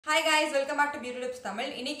Hi guys, welcome back to Beauty Lips Tamil.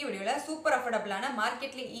 இன்னைக்கு வீடியோல super அஃபோர்டபிளான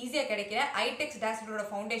மார்க்கெட்ல ஈஸியா கிடைக்கிற Eyetex Dazzler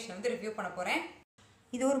ஃபவுண்டேஷன் வந்து ரிவ்யூ பண்ண போறேன்.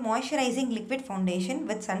 இது ஒரு மாய்ஸ்சரைசிங் லிக்விட் ஃபவுண்டேஷன்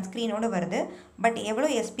வித் சன்ஸ்கிரீனோட வருது. பட் எவ்வளோ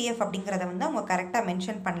SPF அப்படிங்கறத வந்து அவங்க கரெக்ட்டா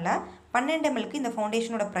மென்ஷன் பண்ணல. 12 ml இந்த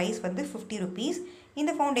ஃபவுண்டேஷனோட பிரைஸ் வந்து 50 rupees.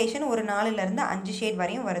 இந்த ஃபவுண்டேஷன் ஒரு 4 ல இருந்து 5 ஷேட்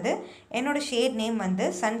வரையும் வருது. என்னோட ஷேட் நேம் வந்து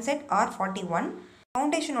Sunset R41.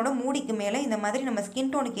 ஃபவுண்டேஷனோட மூடிக்கு மேலே இந்த மாதிரி நம்ம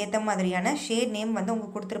ஸ்கின் டோனுக்கு ஏற்ற மாதிரியான ஷேட் நேம் வந்து அவங்க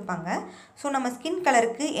கொடுத்துருப்பாங்க. ஸோ நம்ம ஸ்கின்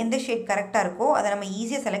கலருக்கு எந்த ஷேட் கரெக்டாக இருக்கோ அதை நம்ம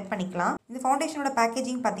ஈஸியாக செலக்ட் பண்ணிக்கலாம். இந்த ஃபவுண்டேஷனோட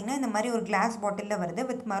பேக்கேஜிங் பார்த்திங்கன்னா இந்த மாதிரி ஒரு கிளாஸ் பாட்டிலில் வருது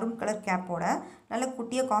வித் மரூன் கலர் கேப்போட. நல்ல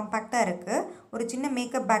குட்டியாக காம்பேக்டாக இருக்குது. ஒரு சின்ன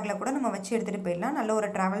மேக்கப் பேக்கில் கூட நம்ம வச்சு எடுத்துகிட்டு போயிடலாம். நல்ல ஒரு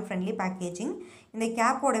ட்ராவல் ஃப்ரெண்ட்லி பேக்கேஜிங். இந்த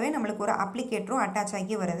கேப்போடவே நம்மளுக்கு ஒரு அப்ளிகேட்டரும் அட்டாச்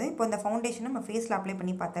ஆகி வருது. இப்போ இந்த ஃபவுண்டேஷனை நம்ம ஃபேஸில் அப்ளை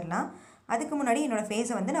பண்ணி பார்த்துடலாம். அதுக்கு முன்னாடி என்னோடய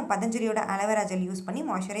ஃபேஸை வந்து நான் பதஞ்சலியோட அலோவேரா ஜெல் யூஸ் பண்ணி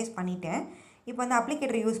மாய்ஸ்சரைஸ் பண்ணிட்டேன். இப்போ அந்த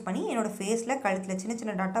அப்ளிகேட்டர் யூஸ் பண்ணி என்னோடய ஃபேஸில் கழுத்தில் சின்ன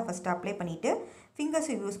சின்ன டாட்டாக ஃபஸ்ட்டு அப்ளை பண்ணிவிட்டு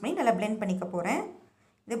ஃபிங்கர்ஸை யூஸ் பண்ணி நல்லா பிளெண்ட் பண்ணிக்க போகிறேன்.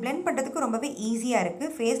 இது பிளெண்ட் பண்ணுறதுக்கு ரொம்பவே ஈஸியாக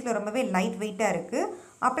இருக்குது. ஃபேஸில் ரொம்பவே லைட் வெயிட்டாக இருக்குது.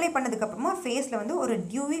 அப்ளை பண்ணதுக்கப்புறமா ஃபேஸில் வந்து ஒரு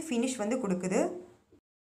டியூவி ஃபினிஷ் வந்து கொடுக்குது.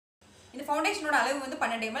 இந்த ஃபவுண்டேஷனோட அளவு வந்து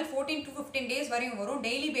 12 ml 14 to 15 days வரையும் வரும்.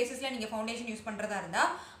 டெய்லி பேசிஸில் நீங்கள் ஃபவுண்டேஷன் யூஸ் பண்ணுறதா இருந்தால்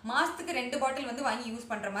மாதத்துக்கு 2 பாட்டில் வந்து வாங்கி யூஸ்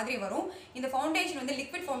பண்ணுற மாதிரி வரும். இந்த ஃபவுண்டேஷன் வந்து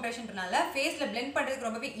லிக்விட் ஃபவுண்டேஷன்றனால ஃபேஸில் பிளெண்ட் பண்ணுறதுக்கு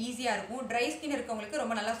ரொம்பவே ஈஸியாக இருக்கும். ட்ரை ஸ்கின் இருக்கவங்களுக்கு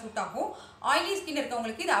ரொம்ப நல்லா சூட் ஆகும். ஆயிலி ஸ்கின்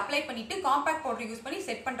இருக்கவங்களுக்கு இதை அப்ளை பண்ணிட்டு காம்பாக்ட் பவுடர் யூஸ் பண்ணி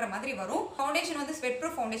செட் பண்ணுற மாதிரி வரும். ஃபவுண்டேஷன் வந்து ஸ்வெட்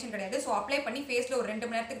ப்ரூஃப் ஃபவுண்டேஷன் கிடையாது. ஸோ அப்ளை பண்ணி ஃபேஸில் ஒரு 2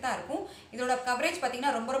 மணி நேரத்துக்கு தான் இருக்கும். இதோட கவரேஜ்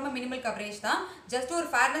பார்த்தீங்கன்னா ரொம்ப மினிமல் கவரேஜ் தான். ஜஸ்ட் ஒரு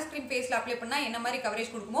ஃபேர்னஸ் க்ரீம் ஃபேஸில் அப்ளை பண்ணால் என்ன மாதிரி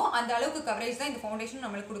கவரேஜ் கொடுக்குமோ அந்த அளவுக்கு கவரேஜ் தான் இந்த ஃபவுண்டேஷன்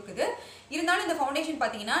நம்மளுக்கு கொடுக்குது. இருந்தாலும் இந்த ஃபவுண்டேஷன்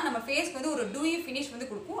பார்த்தீங்கன்னா நம்ம ஃபேஸ்க்கு வந்து ஒரு டூயி ஃபினிஷ் வந்து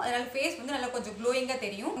கொடுக்கும். அதனால ஃபேஸ் வந்து நல்லா கொஞ்சம் க்ளோயிங்காக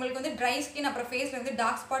தெரியும். உங்களுக்கு வந்து ட்ரை ஸ்கின் அப்புறம் ஃபேஸ்ல வந்து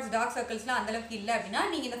டார்க் ஸ்பாட்ஸ் டார்க் சர்க்கிள்ஸ்லாம் அந்த அளவுக்கு இல்லை அப்படின்னா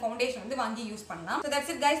நீங்க இந்த ஃபவுண்டேஷன் வந்து வாங்கி யூஸ் பண்ணலாம். So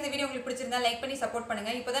that's it guys. இந்த வீடியோ உங்களுக்கு பிடிச்சிருந்தா லைக் பண்ணி சப்போர்ட்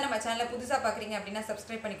பண்ணுங்க. இப்போதான் நம்ம சேனலை புதுசாக பார்க்குறீங்க அப்படின்னா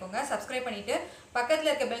சப்ஸ்கிரைப் பண்ணிக்கோங்க. சப்ஸ்கிரைப் பண்ணிட்டு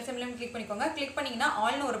பக்கத்தில் இருக்க பெல் சிம்பிளையும் கிளிக் பண்ணிக்கோங்க. கிளிக் பண்ணீங்கன்னா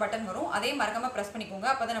ஆல்னு ஒரு பட்டன் வரும். அதே மறக்காம ப்ரெஸ் பண்ணிக்கோங்க.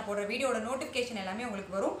 அப்போ நான் போடுற வீடியோட நோட்டிஃபிகேஷன் எல்லாமே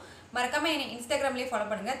உங்களுக்கு வரும். மறக்காம என்னை இன்ஸ்டாகிராம்லேயே ஃபாலோ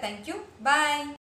பண்ணுங்க. தேங்க்யூ, பாய்.